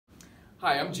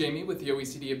Hi, I'm Jamie with the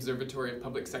OECD Observatory of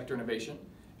Public Sector Innovation.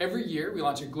 Every year, we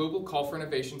launch a global call for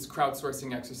innovations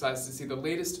crowdsourcing exercise to see the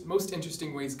latest, most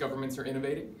interesting ways governments are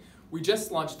innovating. We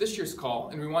just launched this year's call,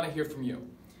 and we want to hear from you.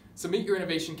 Submit your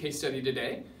innovation case study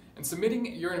today, and submitting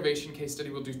your innovation case study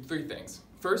will do three things.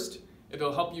 First,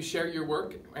 it'll help you share your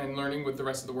work and learning with the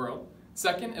rest of the world.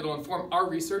 Second, it'll inform our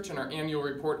research and our annual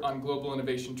report on global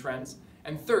innovation trends.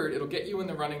 And third, it'll get you in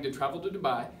the running to travel to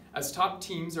Dubai, as top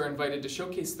teams are invited to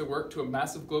showcase the work to a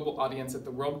massive global audience at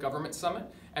the World Government Summit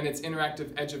and its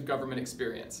interactive Edge of Government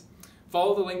experience.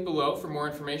 Follow the link below for more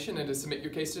information and to submit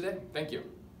your case today. Thank you.